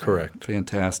it. That's correct.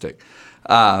 Fantastic.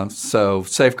 So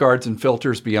safeguards and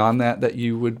filters beyond that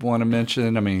you would want to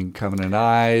mention? I mean, Covenant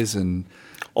Eyes and...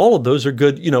 All of those are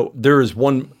good. There is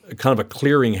one kind of a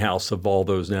clearinghouse of all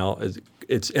those now.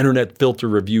 It's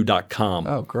internetfilterreview.com.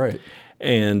 Oh, great.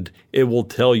 And it will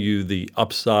tell you the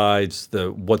upsides,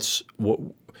 which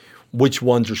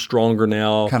ones are stronger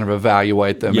now. Kind of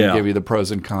evaluate them and give you the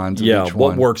pros and cons of each one.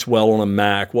 What works well on a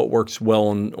Mac, what works well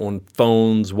on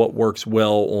phones, what works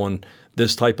well on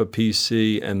this type of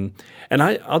PC. And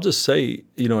I'll just say,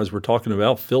 as we're talking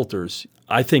about filters,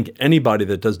 I think anybody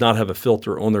that does not have a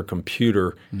filter on their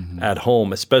computer at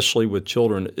home, especially with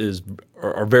children,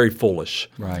 are very foolish.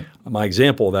 Right. My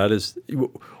example of that is,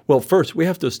 well, first we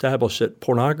have to establish that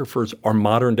pornographers are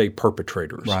modern-day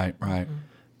perpetrators. Right, right.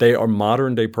 They are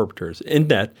modern-day perpetrators in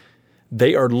that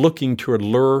they are looking to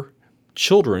allure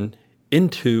children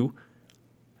into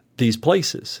these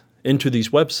places, into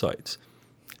these websites.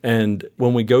 And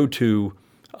when we go to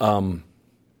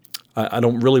I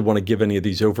don't really want to give any of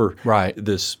these over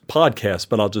this podcast,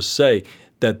 but I'll just say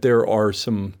that there are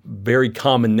some very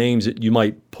common names that you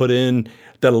might put in,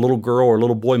 that a little girl or a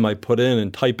little boy might put in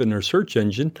and type in their search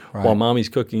engine while mommy's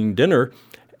cooking dinner.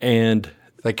 And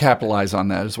they capitalize on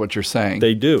that, is what you're saying.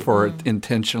 They do. For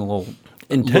intentional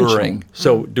luring.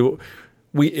 So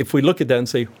if we look at that and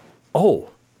say, oh,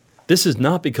 this is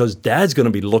not because dad's going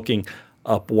to be looking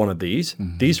up one of these.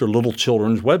 These are little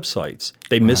children's websites.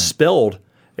 They misspelled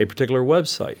a particular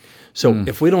website. So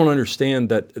if we don't understand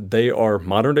that they are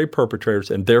modern-day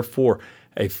perpetrators and therefore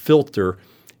a filter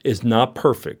is not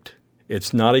perfect,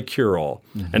 it's not a cure-all,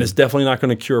 and it's definitely not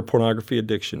going to cure pornography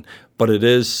addiction, but it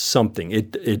is something.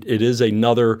 It is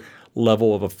another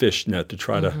level of a fishnet to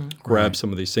try to grab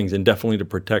some of these things, and definitely to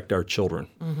protect our children.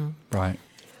 Right.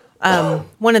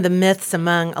 One of the myths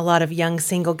among a lot of young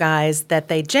single guys that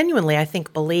they genuinely, I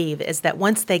think, believe is that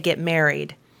once they get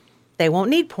married, they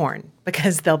won't need porn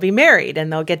because they'll be married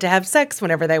and they'll get to have sex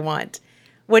whenever they want.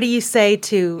 What do you say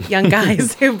to young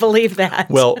guys who believe that?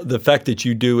 Well, the fact that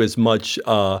you do as much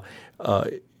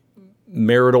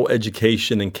marital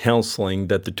education and counseling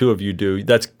that the two of you do,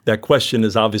 that question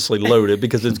is obviously loaded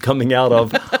because it's coming out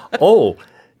of,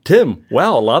 Tim,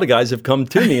 wow, a lot of guys have come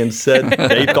to me and said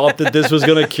they thought that this was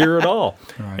going to cure it all.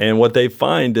 Right. And what they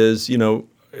find is,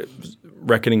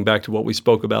 reckoning back to what we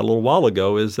spoke about a little while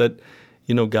ago, is that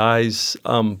guys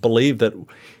believe that,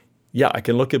 I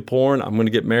can look at porn, I'm going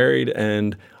to get married,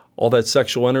 and all that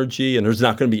sexual energy, and there's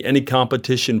not going to be any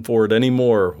competition for it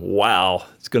anymore. Wow,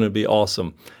 it's going to be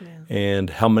awesome. Yeah. And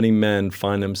how many men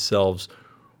find themselves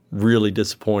really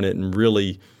disappointed and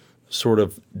really sort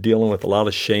of dealing with a lot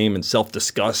of shame and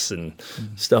self-disgust and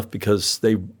stuff because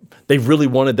they really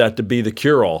wanted that to be the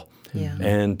cure-all. Yeah.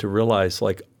 And to realize,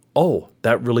 like,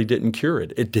 that really didn't cure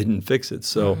it. It didn't fix it.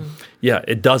 So,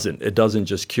 it doesn't. It doesn't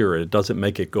just cure it. It doesn't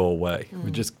make it go away. We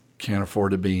just can't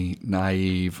afford to be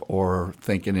naive or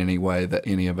think in any way that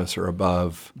any of us are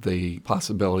above the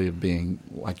possibility of being,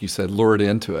 like you said, lured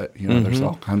into it. There's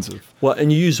all kinds of... Well,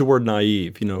 and you use the word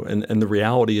naive, and the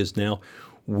reality is now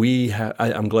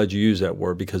I'm glad you used that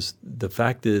word, because the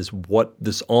fact is what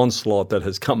this onslaught that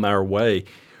has come our way,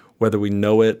 whether we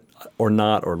know it or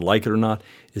not or like it or not,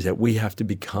 is that we have to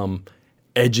become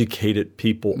educated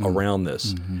people around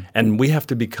this. And we have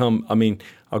to become,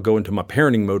 I'll go into my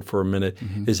parenting mode for a minute,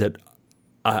 is that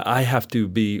I have to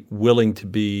be willing to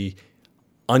be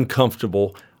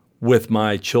uncomfortable with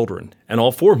my children, and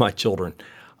all four of my children,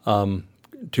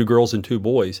 2 girls and 2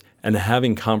 boys, and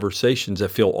having conversations that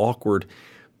feel awkward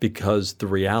because the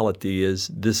reality is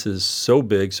this is so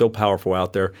big, so powerful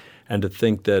out there, and to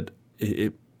think that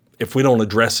if we don't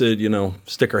address it,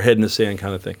 stick our head in the sand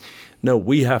kind of thing. No,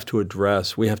 we have to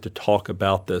address, we have to talk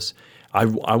about this. I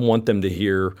want them to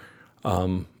hear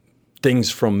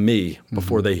things from me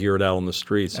before they hear it out on the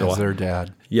street. So as their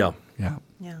dad. Yeah.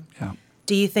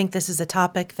 Do you think this is a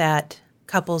topic that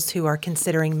couples who are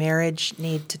considering marriage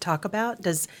need to talk about?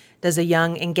 Does a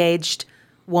young engaged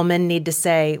woman need to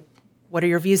say, what are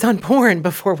your views on porn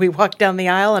before we walk down the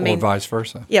aisle? Or vice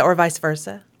versa. Yeah, or vice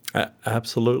versa.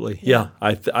 Absolutely. Yeah.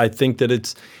 I think that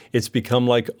it's become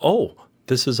like,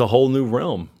 this is a whole new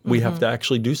realm. We have to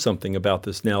actually do something about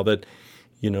this now that,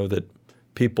 that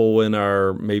people in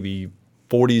our maybe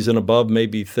 40s and above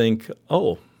maybe think,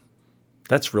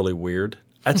 that's really weird.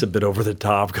 That's a bit over the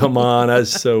top. Come on,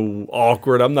 that's so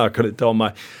awkward. I'm not going to tell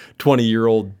my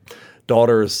 20-year-old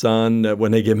daughter or son that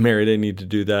when they get married they need to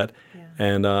do that. Yeah.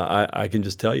 And I can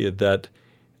just tell you that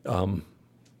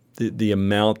the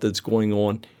amount that's going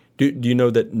on. Do you know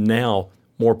that now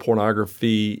more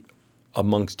pornography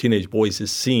amongst teenage boys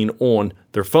is seen on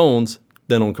their phones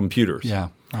than on computers? Yeah,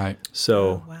 right.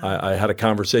 So I had a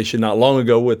conversation not long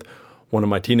ago with one of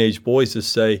my teenage boys to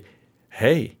say,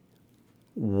 hey,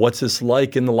 what's this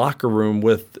like in the locker room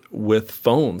with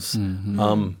phones?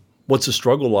 Mm-hmm. What's the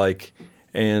struggle like?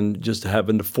 And just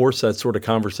having to force that sort of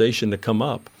conversation to come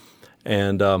up.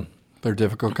 And they're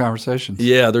difficult conversations.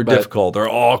 Yeah, they're difficult. They're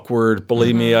awkward.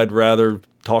 Believe me, I'd rather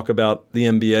talk about the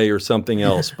NBA or something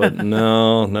else. But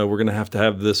no, we're going to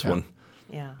have this one.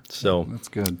 Yeah. So that's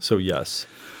good. So yes.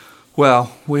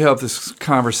 Well, we hope this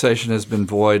conversation has been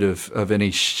void of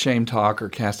any shame talk or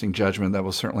casting judgment. That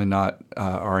was certainly not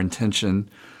our intention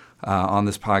on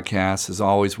this podcast. As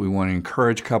always, we want to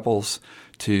encourage couples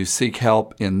to seek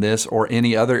help in this or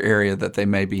any other area that they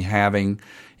may be having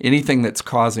anything that's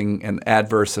causing an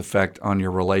adverse effect on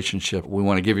your relationship. We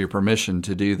want to give you permission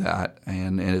to do that,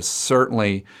 and it's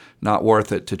certainly not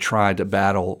worth it to try to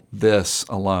battle this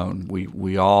alone.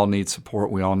 We all need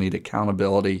support. We all need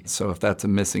accountability. So if that's a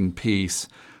missing piece,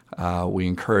 we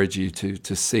encourage you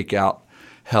to seek out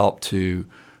help to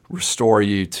restore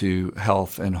you to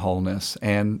health and wholeness,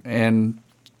 and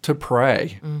to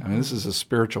pray. I mean, this is a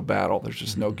spiritual battle. There's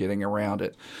just no getting around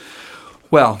it.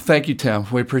 Well, thank you, Tim.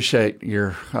 We appreciate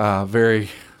your very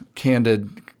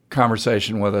candid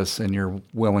conversation with us and your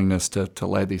willingness to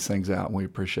lay these things out. We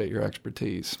appreciate your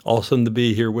expertise. Awesome to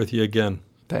be here with you again.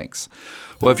 Thanks.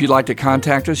 Well, if you'd like to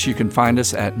contact us, you can find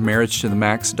us at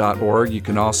marriagetothemax.org. You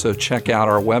can also check out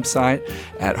our website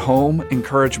at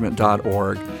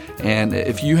homeencouragement.org. And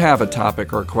if you have a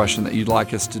topic or a question that you'd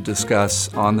like us to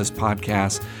discuss on this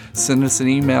podcast, send us an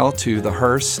email to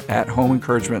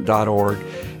thehearse@homeencouragement.org,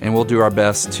 and we'll do our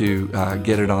best to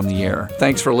get it on the air.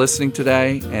 Thanks for listening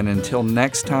today, and until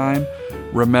next time,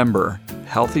 remember,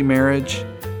 healthy marriage,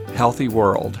 healthy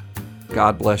world.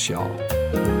 God bless y'all.